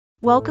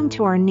Welcome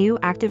to our new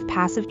Active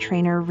Passive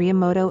Trainer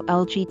RehaMoto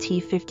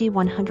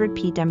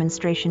LGT-5100P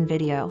demonstration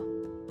video.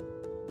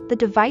 The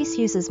device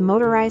uses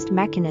motorized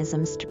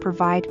mechanisms to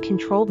provide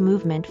controlled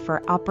movement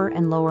for upper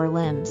and lower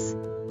limbs.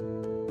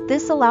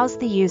 This allows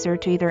the user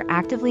to either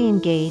actively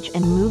engage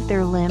and move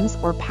their limbs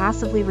or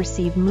passively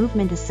receive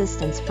movement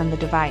assistance from the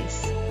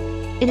device.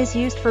 It is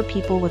used for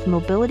people with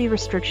mobility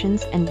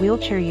restrictions and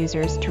wheelchair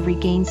users to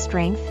regain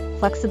strength,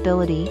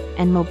 flexibility,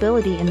 and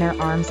mobility in their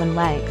arms and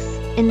legs.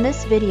 In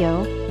this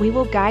video, we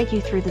will guide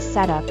you through the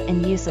setup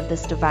and use of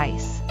this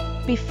device.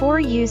 Before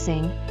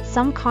using,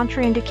 some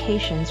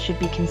contraindications should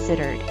be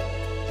considered.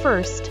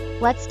 First,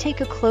 let's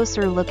take a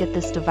closer look at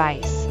this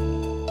device.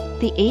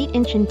 The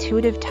 8-inch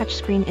intuitive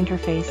touchscreen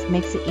interface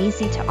makes it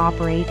easy to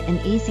operate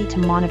and easy to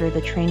monitor the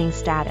training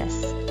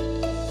status.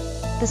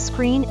 The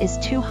screen is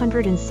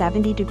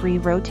 270-degree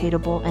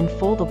rotatable and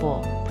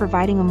foldable,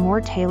 providing a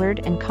more tailored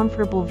and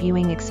comfortable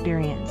viewing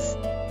experience.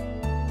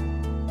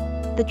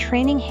 The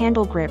training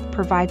handle grip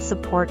provides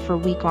support for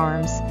weak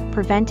arms,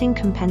 preventing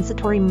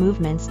compensatory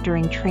movements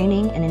during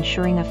training and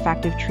ensuring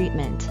effective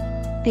treatment.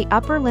 The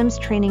upper limbs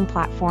training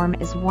platform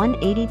is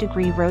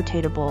 180-degree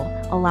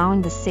rotatable,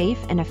 allowing the safe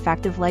and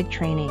effective leg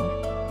training.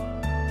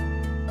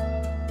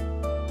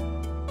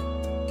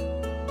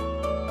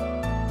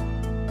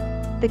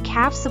 The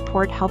calf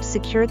support helps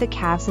secure the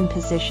calves in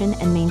position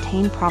and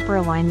maintain proper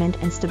alignment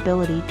and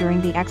stability during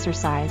the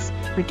exercise,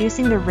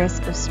 reducing the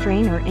risk of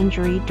strain or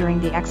injury during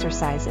the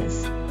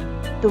exercises.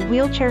 The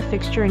wheelchair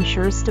fixture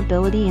ensures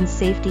stability and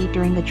safety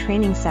during the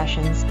training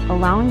sessions,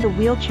 allowing the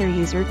wheelchair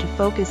user to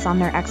focus on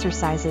their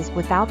exercises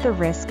without the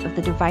risk of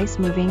the device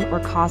moving or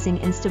causing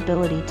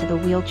instability to the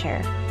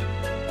wheelchair.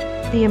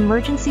 The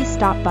emergency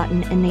stop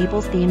button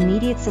enables the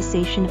immediate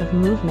cessation of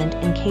movement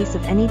in case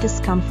of any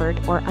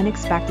discomfort or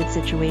unexpected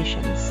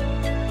situations.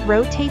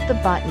 Rotate the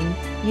button,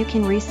 you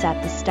can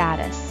reset the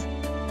status.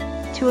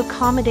 To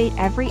accommodate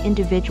every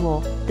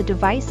individual, the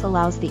device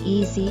allows the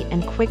easy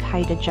and quick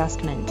height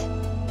adjustment.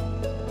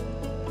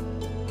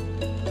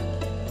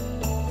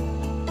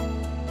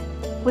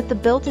 With the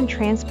built-in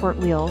transport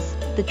wheels,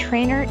 the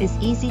trainer is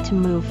easy to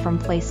move from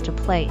place to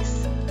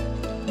place.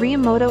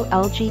 RehaMoto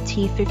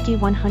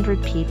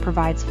LGT-5100P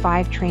provides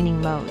 5 training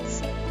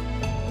modes.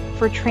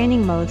 For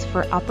training modes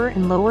for upper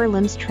and lower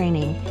limbs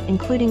training,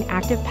 including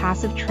active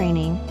passive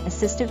training,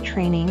 assistive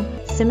training,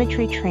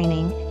 symmetry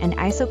training, and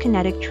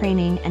isokinetic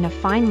training, and a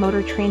fine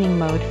motor training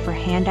mode for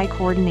hand-eye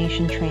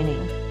coordination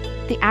training.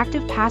 The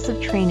active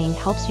passive training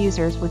helps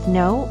users with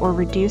no or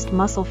reduced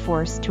muscle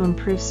force to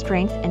improve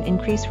strength and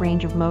increase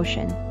range of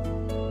motion.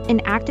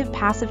 In active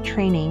passive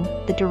training,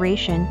 the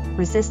duration,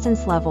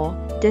 resistance level,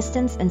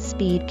 distance and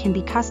speed can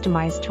be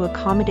customized to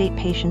accommodate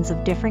patients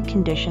of different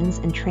conditions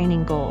and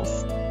training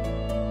goals.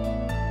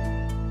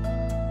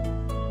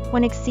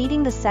 When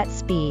exceeding the set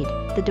speed,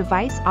 the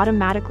device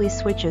automatically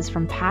switches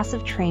from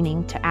passive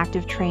training to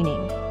active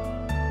training.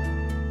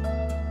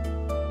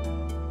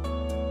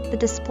 The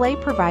display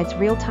provides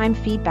real-time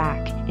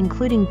feedback,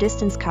 including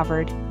distance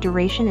covered,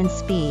 duration and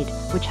speed,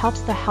 which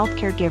helps the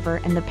healthcare giver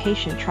and the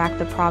patient track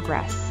the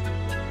progress.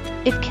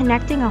 If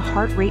connecting a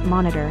heart rate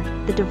monitor,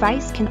 the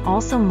device can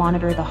also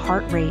monitor the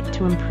heart rate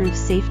to improve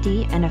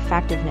safety and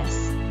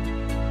effectiveness.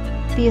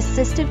 The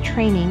assistive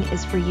training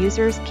is for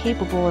users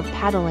capable of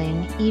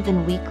pedaling,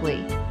 even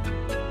weakly.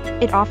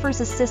 It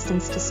offers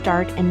assistance to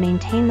start and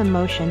maintain the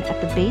motion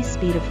at the base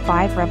speed of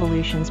 5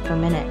 revolutions per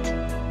minute.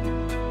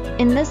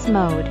 In this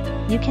mode,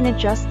 you can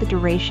adjust the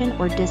duration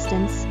or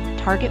distance,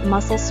 target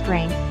muscle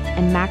strength,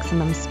 and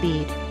maximum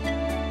speed.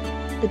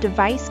 The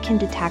device can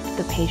detect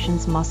the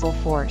patient's muscle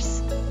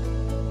force.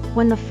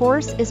 When the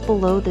force is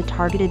below the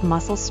targeted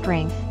muscle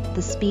strength,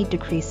 the speed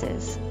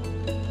decreases.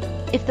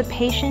 If the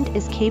patient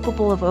is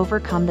capable of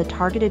overcome the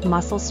targeted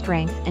muscle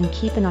strength and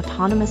keep an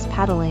autonomous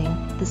pedaling,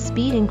 the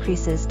speed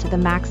increases to the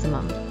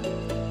maximum.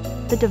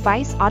 The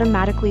device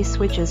automatically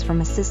switches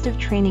from assistive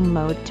training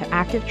mode to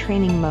active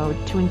training mode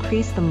to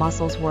increase the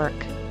muscle's work.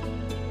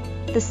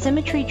 The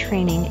symmetry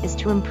training is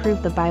to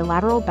improve the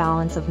bilateral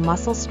balance of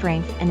muscle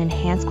strength and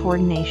enhance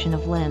coordination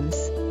of limbs.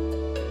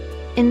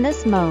 In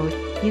this mode,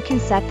 you can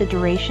set the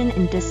duration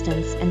and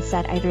distance and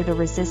set either the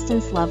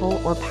resistance level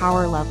or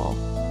power level.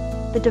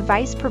 The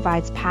device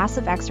provides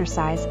passive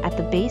exercise at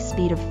the base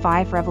speed of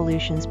 5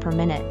 revolutions per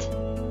minute.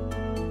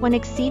 When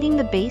exceeding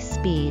the base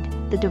speed,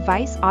 the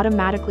device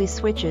automatically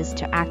switches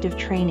to active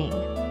training.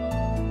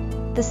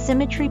 The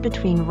symmetry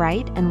between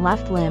right and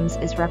left limbs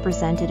is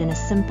represented in a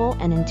simple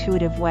and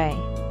intuitive way.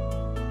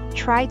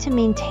 Try to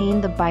maintain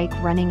the bike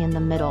running in the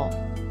middle.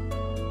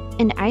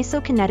 In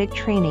isokinetic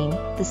training,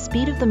 the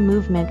speed of the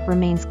movement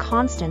remains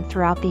constant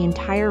throughout the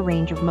entire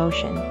range of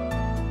motion.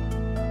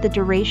 The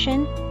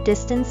duration,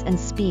 distance, and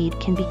speed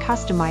can be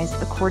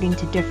customized according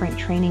to different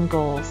training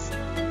goals.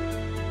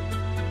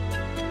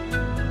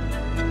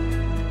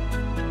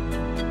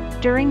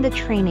 During the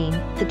training,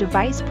 the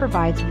device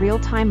provides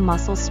real-time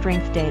muscle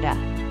strength data.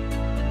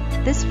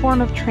 This form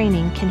of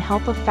training can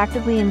help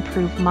effectively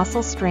improve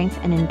muscle strength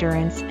and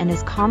endurance and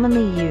is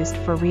commonly used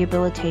for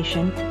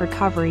rehabilitation,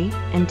 recovery,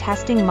 and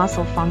testing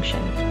muscle function.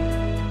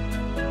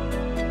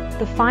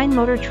 The fine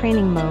motor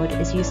training mode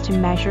is used to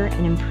measure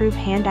and improve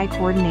hand-eye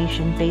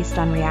coordination based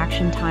on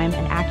reaction time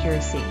and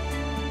accuracy.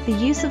 The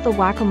use of the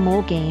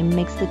whack-a-mole game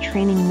makes the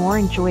training more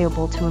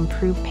enjoyable to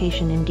improve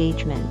patient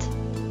engagement.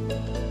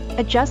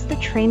 Adjust the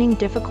training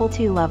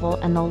difficulty level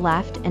and the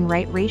left and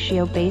right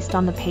ratio based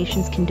on the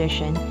patient's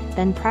condition,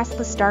 then press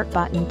the start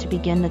button to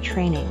begin the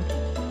training.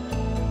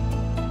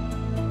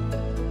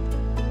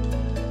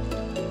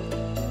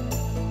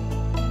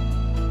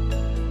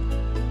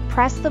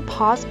 Press the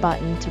pause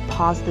button to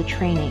pause the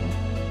training.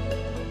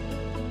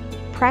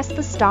 Press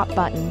the stop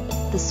button.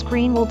 The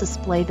screen will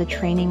display the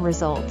training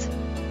result.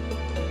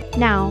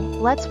 Now,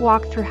 let's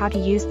walk through how to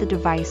use the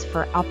device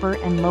for upper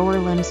and lower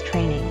limbs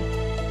training.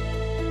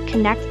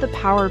 Connect the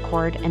power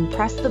cord and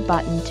press the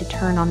button to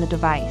turn on the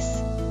device.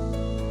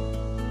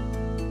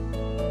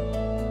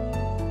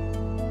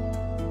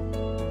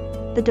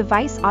 The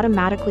device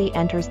automatically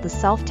enters the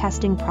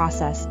self-testing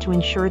process to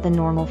ensure the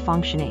normal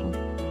functioning.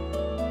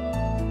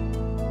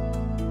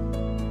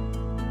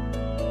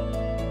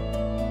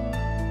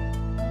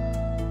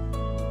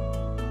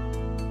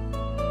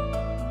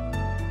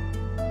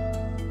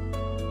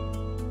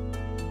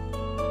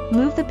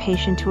 Move the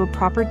patient to a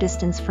proper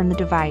distance from the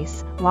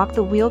device, lock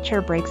the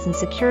wheelchair brakes and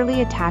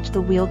securely attach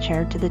the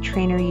wheelchair to the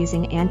trainer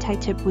using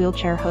anti-tip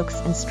wheelchair hooks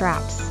and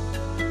straps.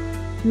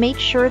 Make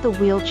sure the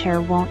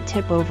wheelchair won't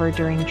tip over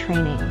during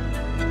training.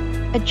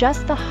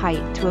 Adjust the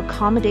height to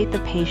accommodate the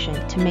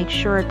patient to make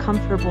sure a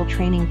comfortable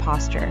training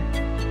posture.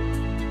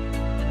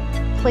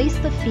 Place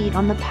the feet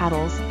on the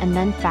pedals and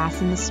then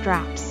fasten the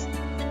straps.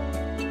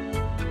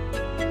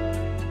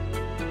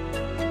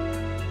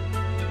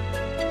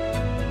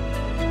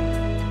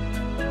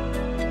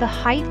 The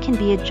height can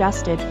be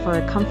adjusted for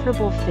a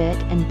comfortable fit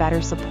and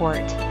better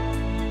support.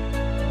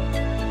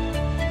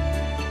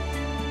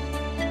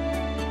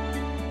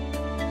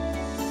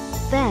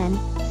 Then,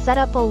 set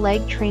up a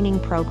leg training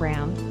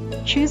program.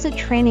 Choose a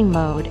training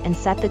mode and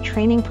set the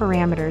training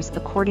parameters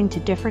according to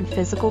different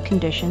physical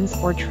conditions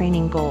or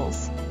training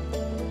goals.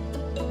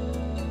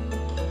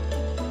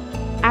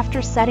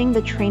 After setting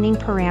the training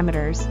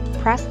parameters,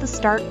 press the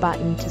start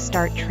button to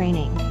start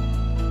training.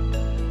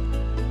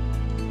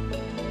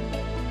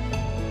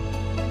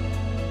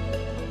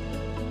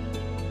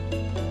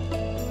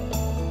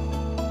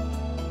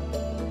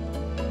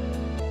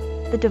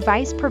 The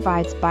device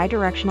provides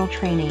bidirectional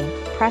training.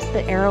 Press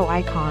the arrow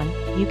icon,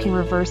 you can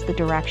reverse the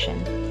direction.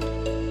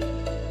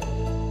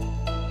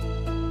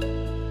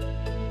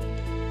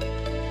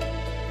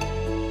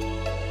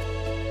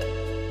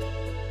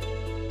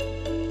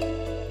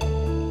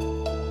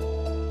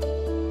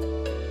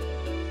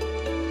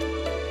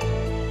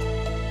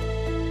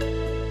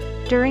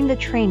 During the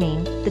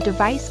training, the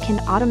device can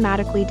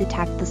automatically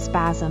detect the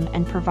spasm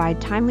and provide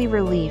timely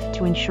relief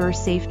to ensure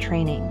safe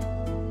training.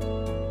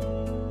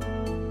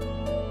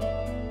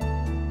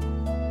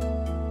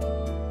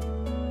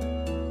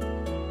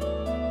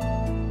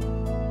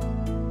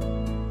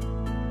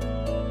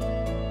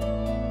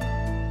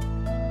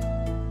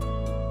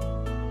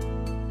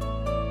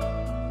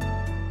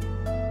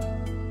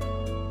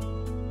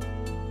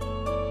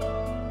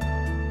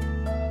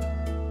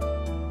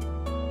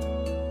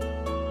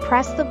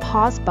 Press the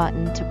pause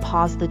button to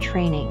pause the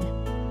training.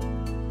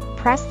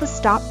 Press the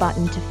stop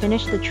button to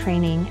finish the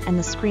training and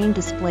the screen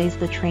displays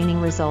the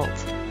training result.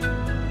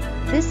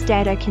 This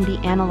data can be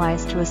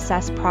analyzed to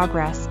assess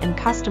progress and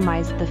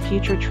customize the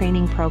future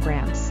training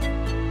programs.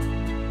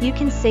 You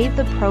can save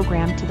the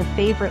program to the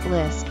favorite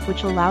list,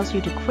 which allows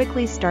you to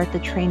quickly start the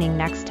training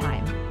next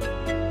time.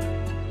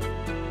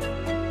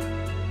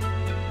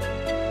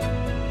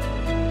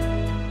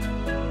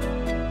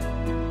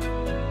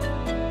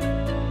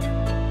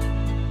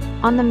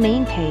 On the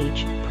main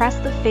page, press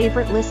the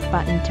Favorite List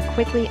button to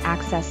quickly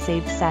access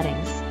saved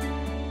settings.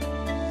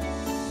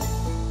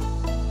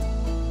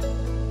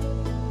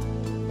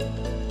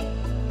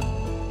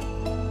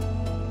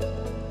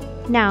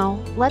 Now,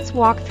 let's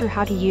walk through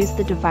how to use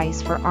the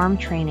device for arm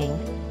training.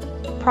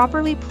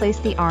 Properly place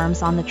the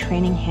arms on the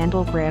training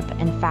handle grip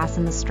and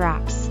fasten the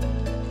straps.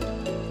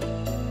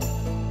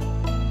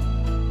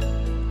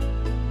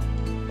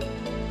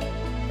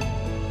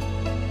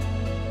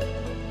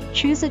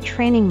 Choose a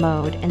training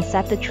mode and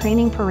set the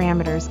training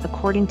parameters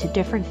according to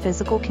different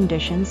physical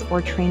conditions or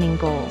training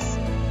goals.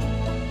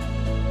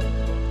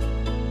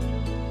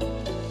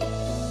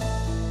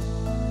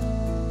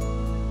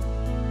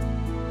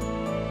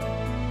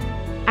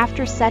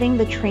 After setting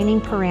the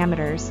training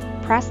parameters,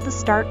 press the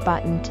Start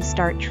button to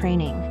start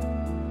training.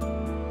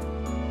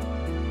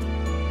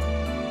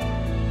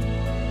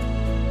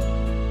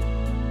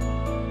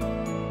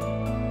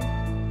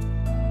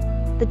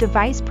 The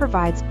device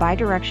provides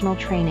bidirectional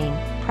training.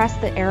 Press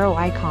the arrow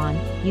icon,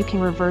 you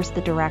can reverse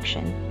the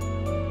direction.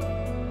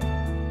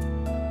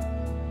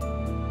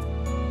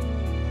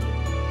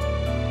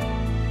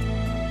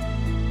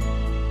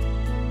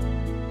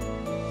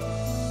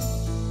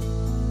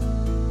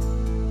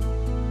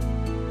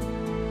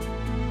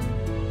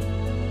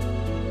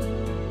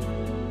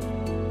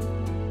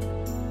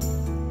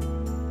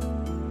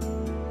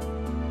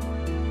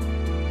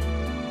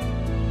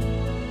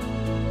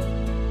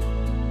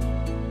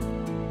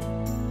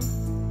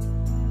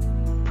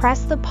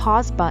 Press the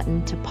pause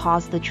button to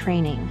pause the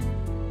training.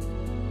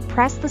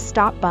 Press the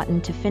stop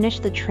button to finish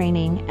the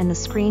training and the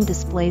screen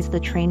displays the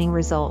training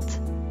result.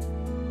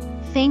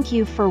 Thank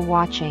you for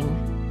watching.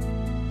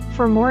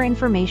 For more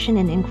information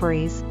and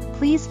inquiries,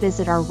 please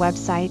visit our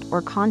website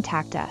or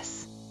contact us.